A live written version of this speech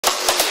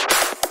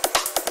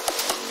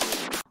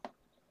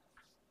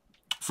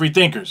Free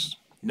thinkers,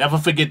 never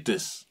forget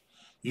this.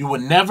 You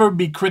will never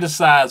be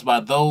criticized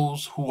by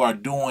those who are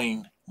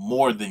doing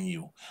more than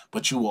you,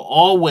 but you will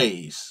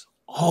always,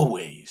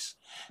 always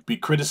be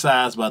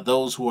criticized by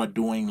those who are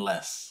doing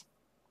less.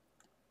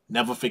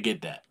 Never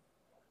forget that.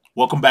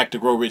 Welcome back to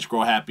Grow Rich,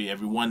 Grow Happy,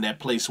 everyone. That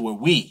place where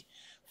we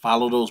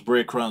follow those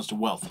breadcrumbs to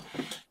wealth.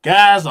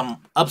 Guys, I'm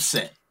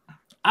upset.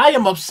 I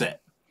am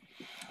upset.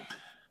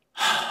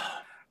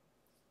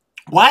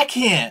 Why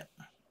can't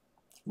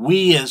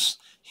we as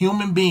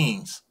human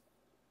beings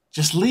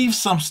just leave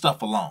some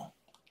stuff alone?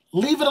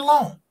 Leave it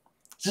alone.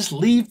 Just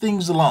leave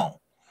things alone.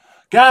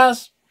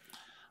 Guys,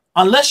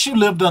 unless you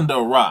lived under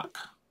a rock,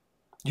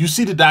 you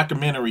see the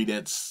documentary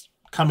that's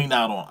coming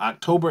out on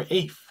October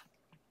 8th.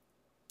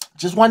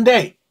 Just one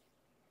day.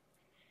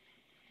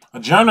 A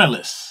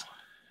journalist,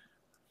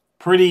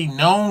 pretty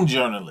known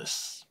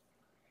journalist,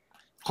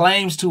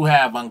 claims to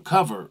have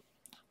uncovered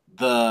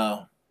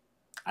the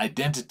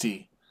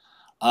identity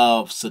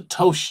of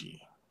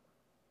Satoshi.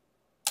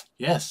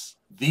 Yes,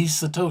 the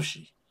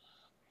Satoshi.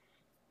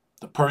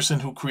 The person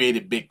who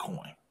created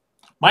Bitcoin.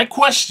 My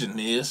question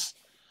is,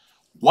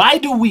 why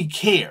do we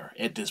care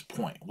at this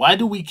point? Why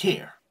do we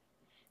care?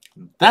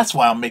 That's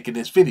why I'm making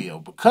this video,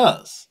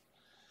 because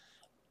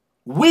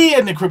we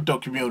in the crypto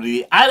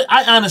community,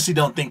 I honestly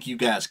don't think you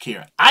guys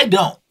care. I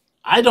don't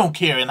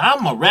care, and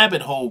I'm a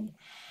rabbit hole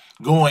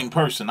going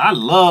person. I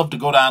love to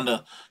go down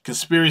the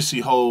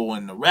conspiracy hole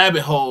and the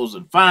rabbit holes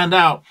and find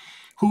out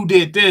who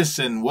did this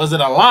and was it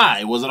a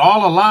lie? Was it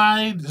all a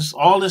lie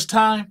all this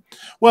time?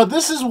 Well,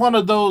 this is one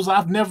of those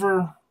I've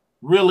never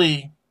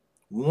really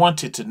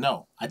wanted to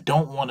know. I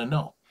don't want to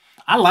know.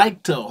 I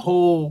like the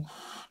whole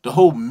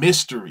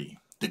mystery,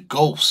 the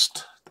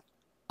ghost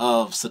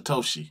of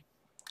Satoshi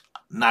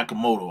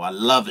Nakamoto. I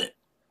love it.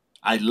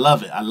 I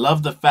love it. I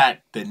love the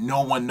fact that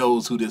no one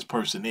knows who this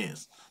person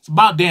is. It's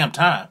about damn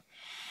time.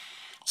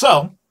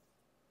 So,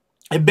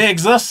 it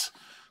begs us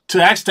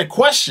to ask the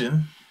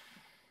question,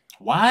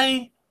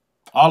 why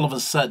all of a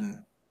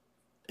sudden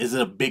is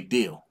it a big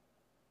deal?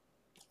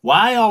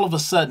 Why all of a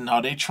sudden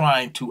are they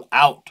trying to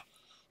out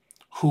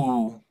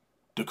who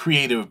the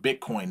creator of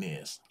Bitcoin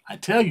is? I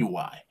tell you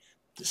why.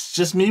 This is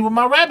just me with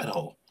my rabbit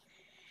hole.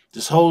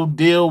 This whole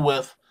deal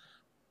with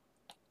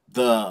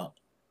the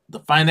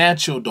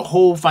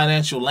whole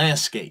financial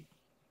landscape,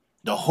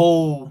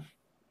 the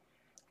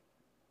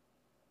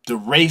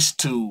race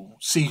to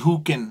see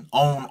who can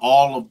own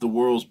all of the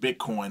world's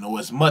Bitcoin, or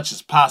as much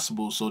as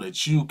possible, so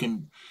that you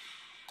can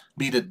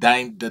be the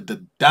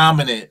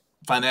dominant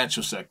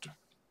financial sector.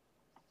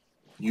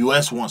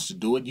 U.S. wants to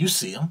do it. You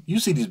see them. You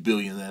see these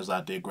billionaires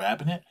out there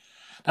grabbing it.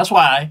 That's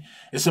why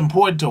it's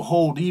important to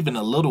hold even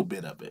a little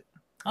bit of it.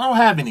 I don't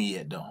have any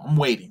yet, though. I'm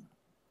waiting.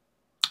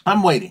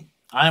 I'm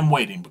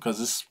waiting because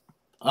there's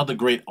other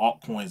great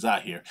altcoins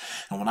out here.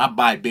 And when I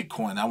buy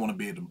Bitcoin, I want to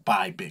be able to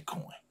buy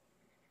Bitcoin.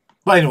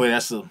 But anyway,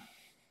 that's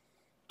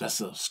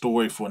a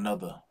story for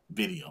another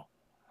video.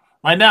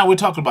 Right now, we're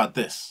talking about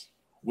this.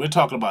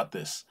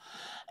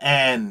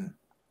 And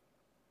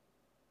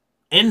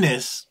in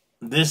this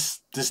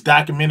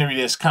documentary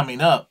that's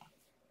coming up,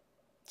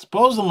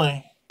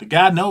 supposedly the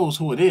guy knows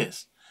who it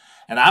is.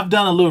 And I've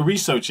done a little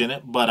research in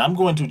it, but I'm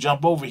going to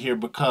jump over here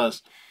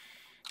because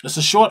it's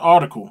a short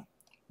article,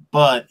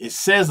 but it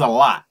says a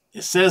lot.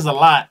 It says a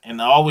lot,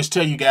 and I always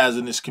tell you guys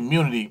in this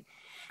community,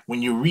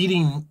 when you're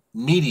reading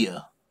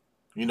media,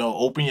 you know,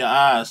 open your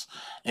eyes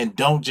and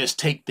don't just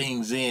take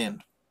things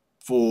in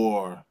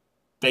for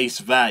face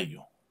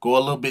value. Go a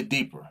little bit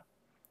deeper.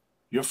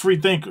 You're free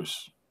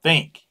thinkers.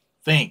 Think.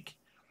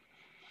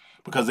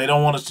 Because they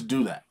don't want us to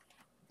do that.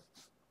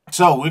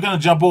 So we're going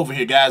to jump over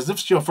here, guys. If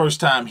it's your first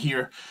time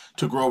here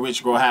to Grow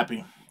Rich, Grow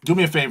Happy, do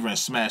me a favor and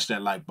smash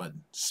that like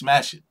button.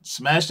 Smash it.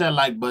 Smash that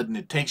like button.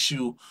 It takes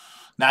you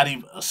not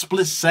even a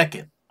split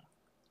second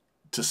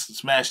to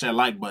smash that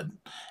like button.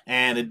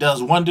 And it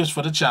does wonders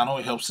for the channel.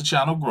 It helps the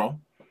channel grow.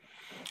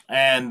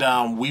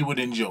 And we would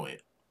enjoy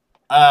it.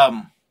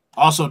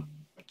 Also,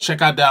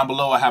 check out down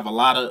below. I have a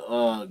lot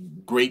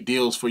of great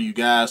deals for you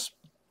guys.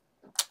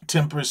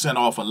 10%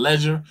 off a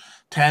Ledger,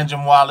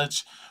 Tangent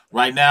wallets.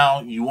 Right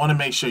now, you want to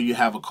make sure you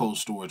have a cold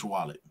storage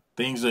wallet.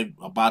 Things are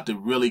about to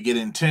really get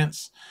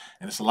intense,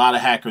 and it's a lot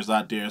of hackers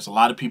out there. It's a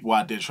lot of people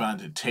out there trying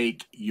to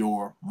take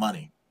your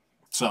money.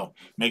 So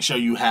make sure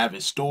you have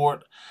it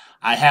stored.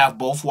 I have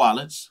both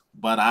wallets,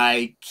 but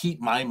I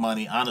keep my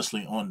money,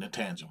 honestly, on the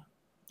Tangent.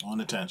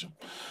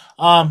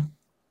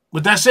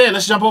 With that said,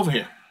 let's jump over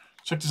here.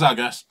 Check this out,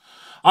 guys.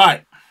 All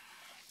right.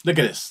 Look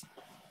at this.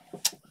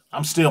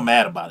 I'm still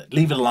mad about it.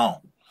 Leave it alone.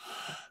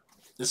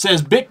 It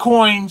says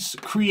Bitcoin's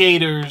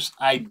creator's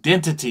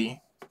identity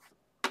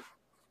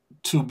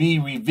to be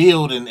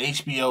revealed in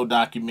HBO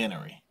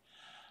documentary.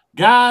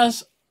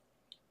 Guys,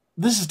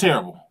 this is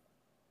terrible.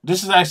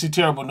 This is actually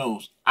terrible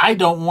news. I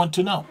don't want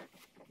to know.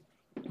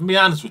 Let me be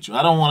honest with you.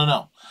 I don't want to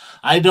know.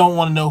 I don't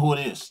want to know who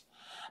it is.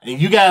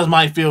 And you guys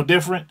might feel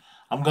different.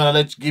 I'm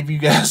going to give you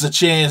guys a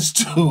chance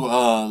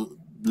to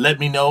let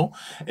me know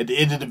at the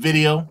end of the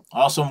video.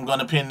 Also, I'm going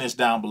to pin this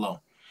down below.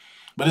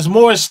 But there's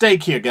more at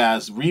stake here,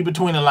 guys. Read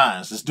between the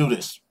lines. Let's do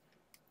this.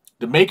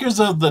 The makers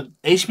of the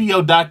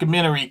HBO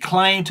documentary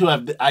claim to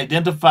have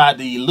identified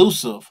the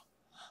elusive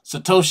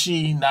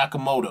Satoshi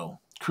Nakamoto,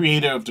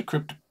 creator of the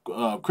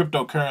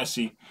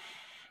cryptocurrency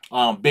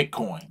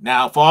Bitcoin.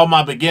 Now, for all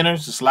my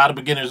beginners, there's a lot of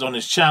beginners on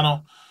this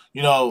channel.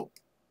 You know,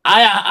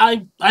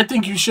 I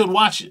think you should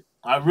watch it.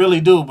 I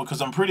really do,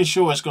 because I'm pretty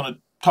sure it's going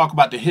to talk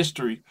about the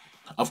history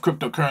of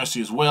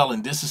cryptocurrency as well,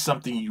 and this is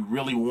something you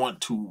really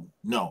want to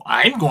know.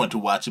 I'm going to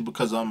watch it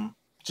because I'm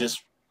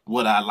just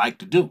what I like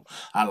to do.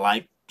 I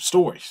like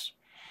stories.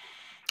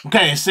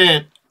 Okay, it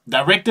said,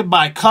 directed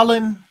by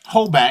Cullen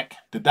Hoback,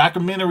 the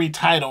documentary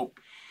titled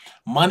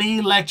Money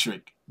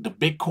Electric, The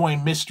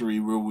Bitcoin Mystery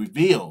will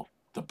reveal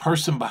the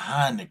person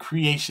behind the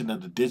creation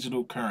of the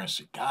digital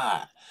currency.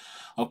 God.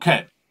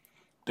 Okay.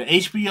 The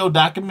HBO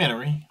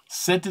documentary,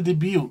 set to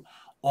debut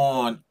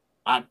on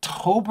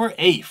October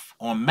 8th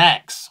on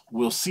Max,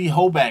 will see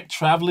Hoback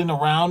traveling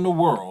around the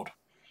world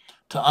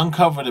to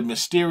uncover the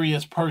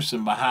mysterious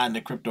person behind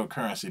the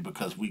cryptocurrency,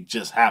 because we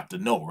just have to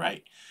know,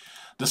 right?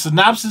 The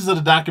synopsis of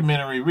the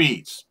documentary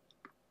reads,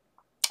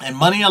 in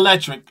Money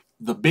Electric,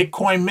 The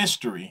Bitcoin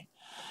Mystery,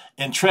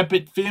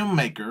 intrepid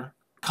filmmaker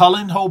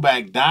Cullen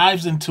Hoback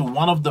dives into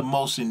one of the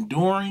most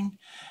enduring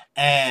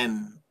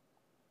and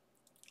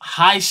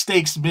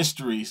high-stakes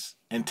mysteries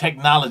in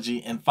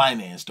technology and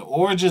finance, the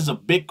origins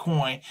of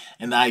Bitcoin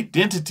and the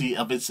identity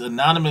of its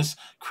anonymous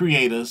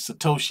creator,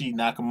 Satoshi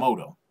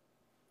Nakamoto.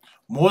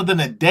 More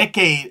than a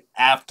decade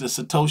after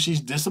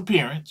Satoshi's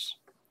disappearance,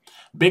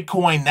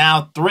 Bitcoin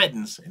now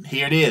threatens, and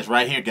here it is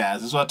right here, guys.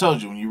 This is what I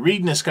told you. When you're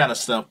reading this kind of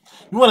stuff,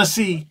 you want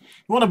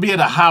to be able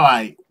to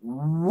highlight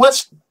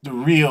what's the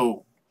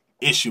real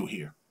issue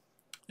here.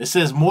 It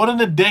says, more than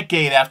a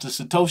decade after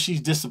Satoshi's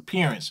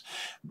disappearance,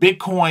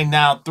 Bitcoin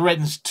now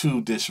threatens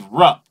to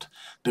disrupt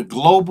the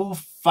global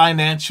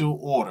financial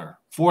order,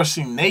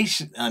 forcing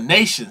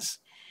nations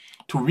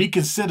to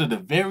reconsider the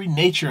very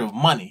nature of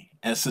money,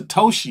 as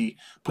Satoshi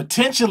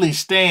potentially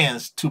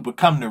stands to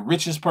become the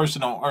richest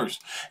person on Earth.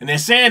 And they're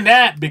saying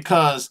that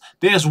because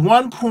there's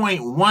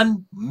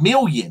 1.1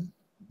 million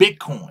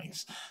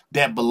Bitcoins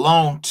that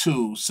belong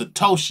to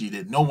Satoshi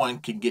that no one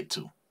can get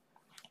to,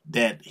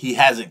 that he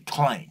hasn't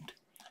claimed,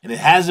 and it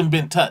hasn't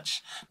been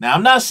touched. Now,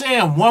 I'm not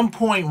saying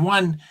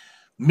 $1.1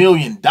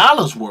 million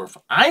worth.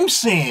 I'm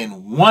saying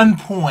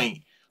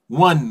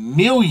 1.1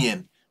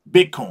 million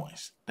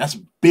Bitcoins. That's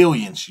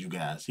billions, you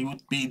guys. He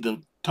would be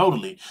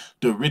totally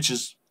the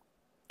richest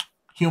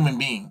human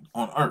being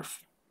on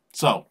Earth.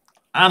 So,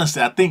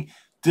 honestly, I think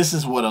this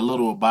is what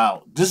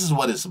this is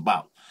what it's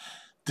about.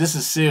 This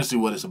is seriously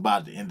what it's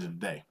about at the end of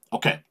the day.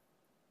 Okay.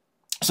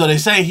 So they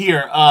say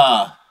here,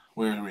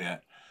 where are we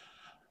at?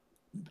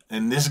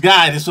 And this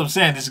guy, this is what I'm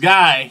saying, this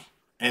guy,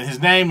 and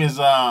his name is,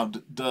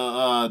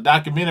 the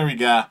documentary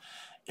guy,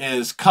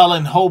 is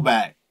Cullen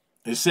Hoback.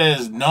 It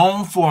says,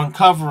 known for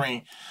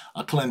uncovering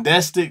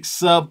clandestine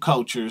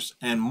subcultures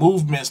and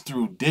movements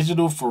through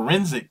digital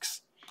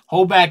forensics,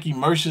 Hoback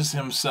immerses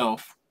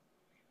himself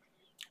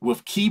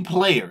with key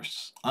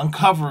players,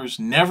 uncovers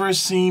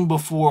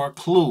never-seen-before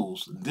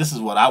clues. This is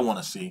what I want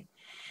to see.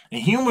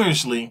 And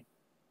humorously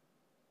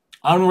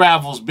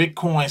unravels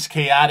Bitcoin's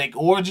chaotic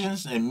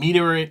origins and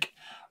meteoric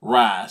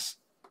rise.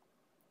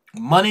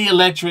 Money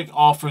Electric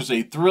offers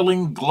a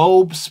thrilling,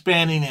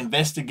 globe-spanning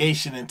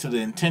investigation into the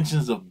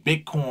intentions of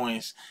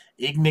Bitcoin's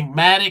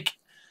enigmatic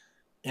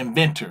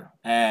inventor,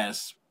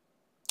 as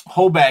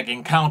Hoback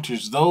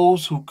encounters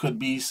those who could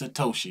be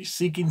Satoshi,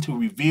 seeking to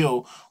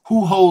reveal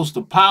who holds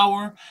the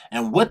power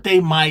and what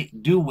they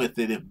might do with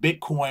it if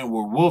Bitcoin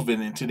were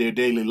woven into their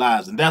daily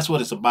lives. And that's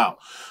what it's about.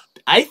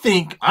 I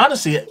think,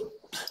 honestly,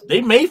 they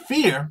may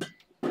fear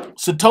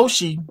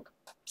Satoshi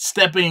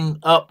stepping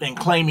up and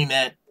claiming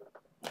that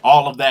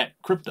all of that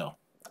crypto.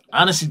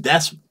 Honestly,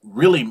 that's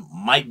really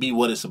might be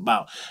what it's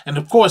about. And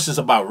of course, it's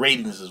about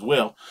ratings as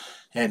well.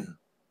 And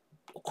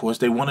of course,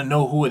 they want to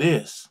know who it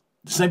is.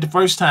 This ain't the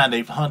first time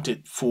they've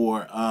hunted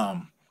for,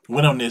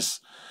 went on this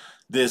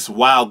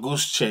wild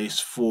goose chase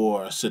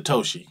for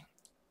Satoshi.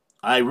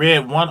 I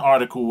read one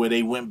article where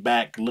they went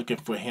back looking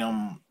for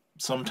him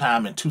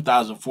sometime in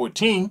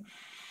 2014.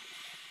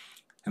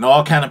 And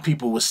all kind of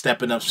people were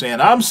stepping up saying,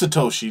 I'm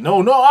Satoshi. No,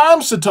 I'm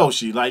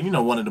Satoshi. Like, you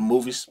know, one of the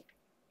movies.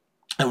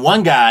 And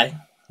one guy,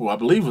 who I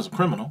believe was a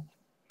criminal,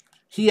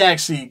 he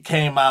actually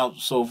came out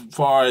so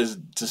far as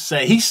to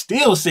say he's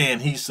still saying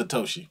he's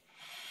Satoshi.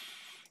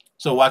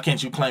 So why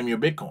can't you claim your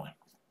Bitcoin?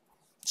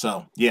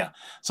 So, yeah.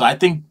 So I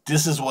think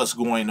this is what's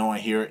going on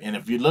here. And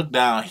if you look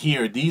down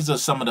here, these are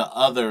some of the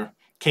other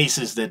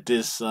cases that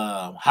this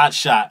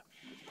hotshot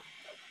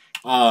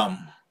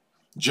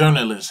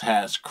journalist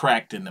has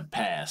cracked in the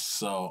past.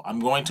 So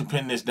I'm going to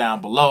pin this down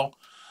below.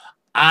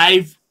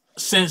 I've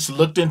since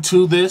looked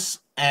into this,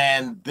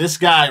 and this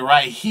guy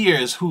right here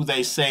is who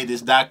they say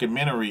this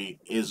documentary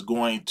is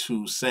going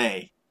to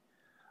say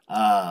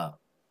the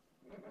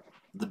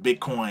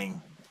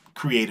Bitcoin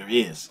creator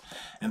is.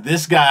 And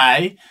this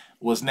guy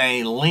was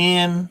named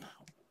Lynn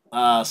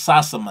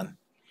Sassaman,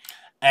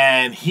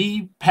 and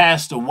he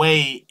passed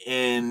away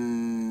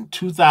in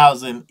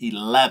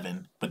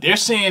 2011. But they're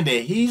saying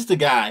that he's the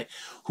guy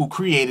who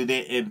created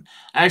it. And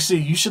actually,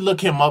 you should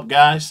look him up,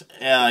 guys.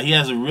 He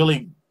has a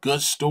really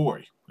good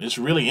story. It's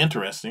really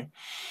interesting.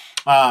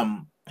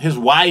 His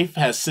wife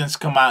has since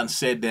come out and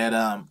said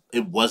that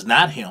it was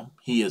not him.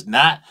 He is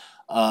not.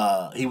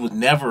 He was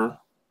never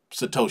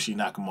Satoshi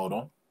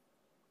Nakamoto.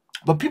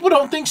 But people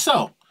don't think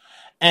so.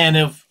 And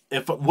if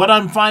what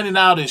I'm finding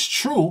out is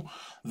true,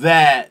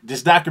 that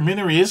this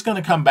documentary is going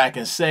to come back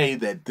and say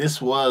that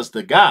this was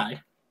the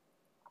guy,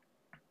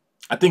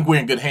 I think we're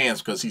in good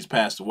hands because he's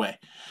passed away.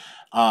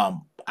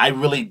 I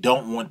really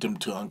don't want them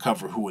to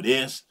uncover who it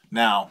is.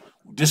 Now,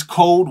 this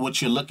code,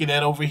 what you're looking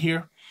at over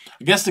here,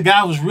 I guess the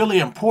guy was really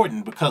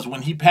important because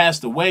when he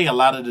passed away, a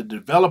lot of the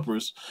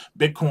developers,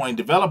 Bitcoin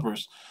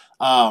developers,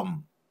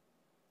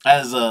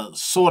 as a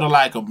sort of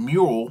like a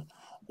mural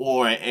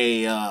or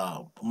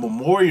a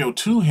memorial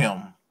to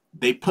him,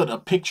 they put a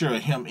picture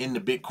of him in the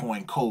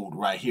Bitcoin code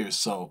right here.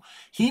 So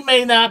he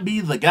may not be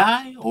the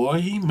guy, or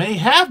he may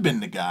have been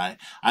the guy.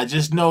 I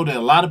just know that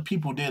a lot of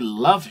people did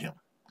love him.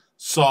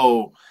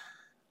 So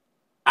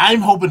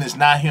I'm hoping it's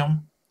not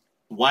him.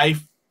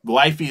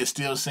 Wifey is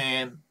still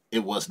saying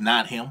it was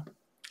not him.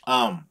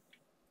 But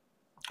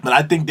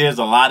I think there's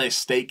a lot at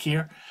stake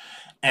here.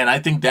 And I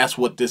think that's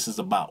what this is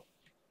about.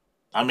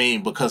 I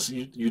mean, because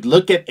you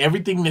look at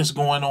everything that's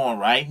going on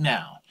right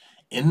now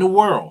in the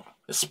world,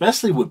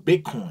 especially with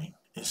Bitcoin,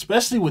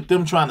 especially with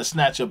them trying to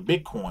snatch up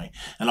Bitcoin,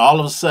 and all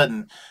of a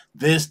sudden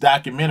this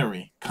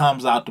documentary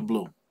comes out the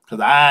blue.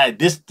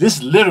 Because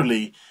this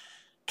literally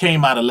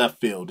came out of left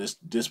field,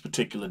 this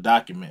particular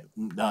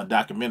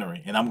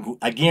documentary, and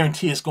I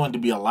guarantee it's going to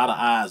be a lot of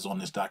eyes on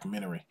this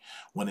documentary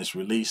when it's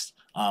released.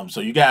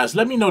 So you guys,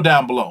 let me know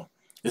down below.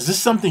 Is this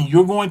something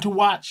you're going to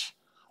watch?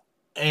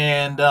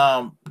 And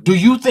do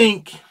you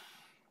think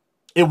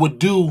it would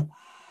do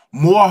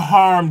more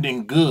harm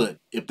than good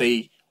if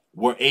they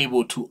were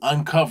able to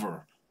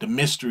uncover the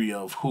mystery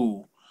of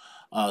who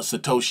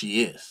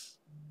Satoshi is?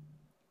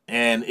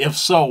 And if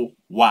so,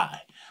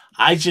 why?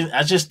 I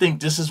just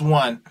think this is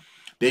one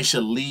they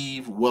should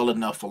leave well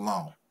enough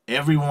alone.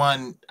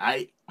 Everyone,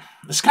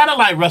 it's kind of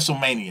like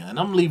WrestleMania, and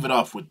I'm gonna leave it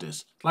off with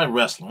this. It's like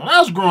wrestling. When I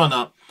was growing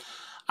up,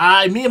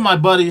 me and my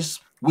buddies,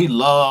 we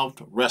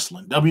loved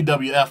wrestling.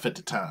 WWF at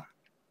the time.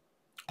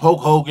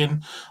 Hulk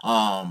Hogan,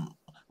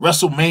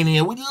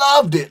 WrestleMania, we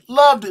loved it,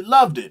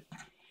 loved it.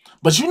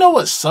 But you know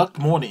what sucked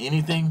more than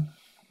anything?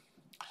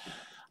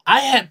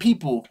 I had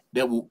people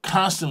that would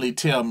constantly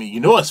tell me, you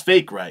know it's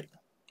fake, right?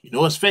 You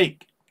know it's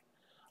fake.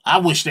 I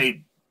wish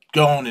they'd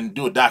go on and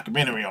do a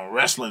documentary on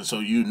wrestling so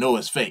you know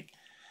it's fake.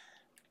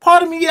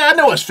 Part of me, yeah, I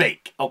know it's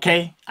fake,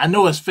 okay? I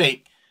know it's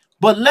fake.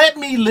 But let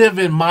me live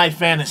in my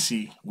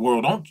fantasy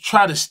world. Don't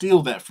try to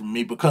steal that from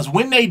me, because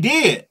when they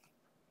did,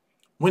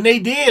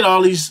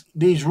 all these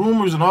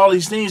rumors and all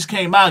these things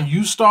came out, and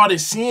you started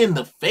seeing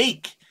the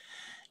fake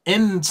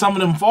in some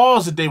of them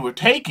falls that they were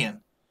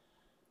taking,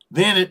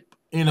 then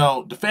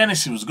the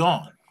fantasy was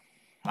gone.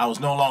 I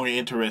was no longer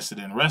interested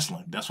in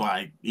wrestling. That's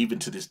why, even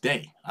to this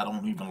day, I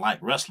don't even like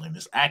wrestling.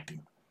 It's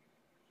acting.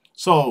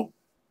 So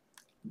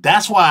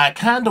that's why I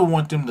kind of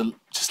want them to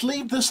just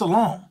leave this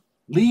alone.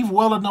 Leave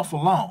well enough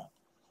alone.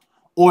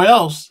 Or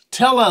else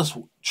tell us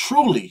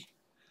truly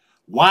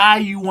why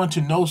you want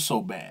to know so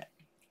bad.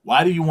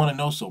 Why do you want to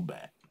know so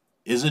bad?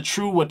 Is it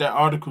true what that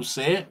article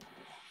said?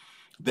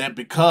 That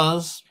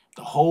because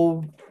the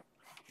whole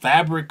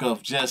fabric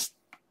of just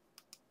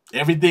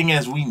everything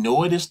as we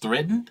know it is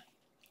threatened?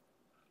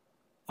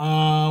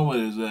 What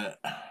is that?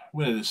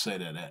 Where did it say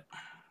that at?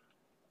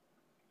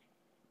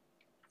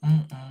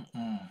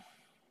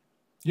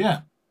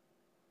 Yeah.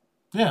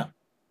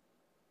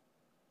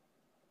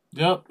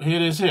 Yep, here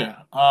it is here.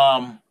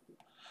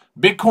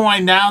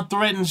 Bitcoin now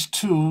threatens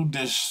to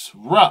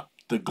disrupt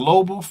the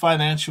global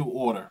financial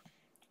order,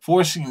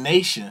 forcing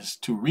nations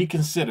to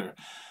reconsider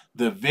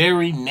the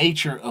very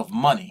nature of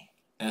money,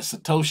 as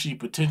Satoshi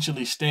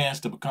potentially stands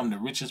to become the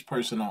richest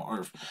person on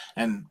earth.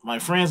 And my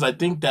friends, I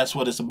think that's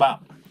what it's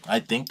about. I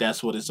think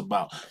that's what it's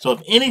about. So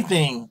if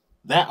anything,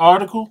 that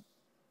article,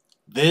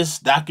 this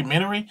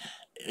documentary,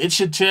 it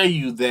should tell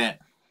you that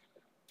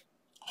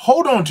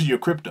hold on to your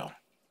crypto.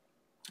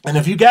 And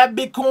if you got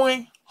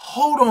Bitcoin,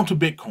 hold on to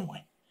Bitcoin.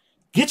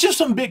 Get you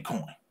some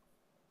Bitcoin.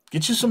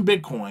 Get you some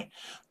Bitcoin,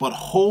 but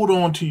hold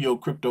on to your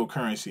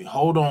cryptocurrency.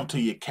 Hold on to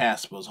your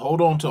Caspers.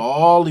 Hold on to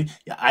all your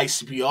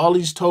ICP, all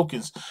these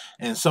tokens,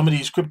 and some of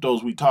these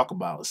cryptos we talk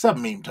about, except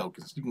meme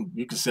tokens.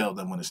 You can sell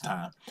them when it's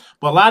time.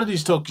 But a lot of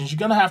these tokens you're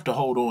gonna have to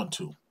hold on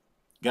to.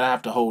 You're gonna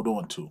have to hold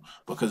on to,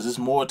 because there's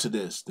more to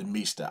this than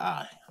meets the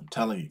eye. I'm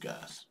telling you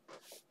guys.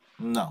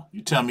 No,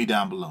 you tell me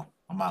down below.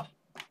 I'm out.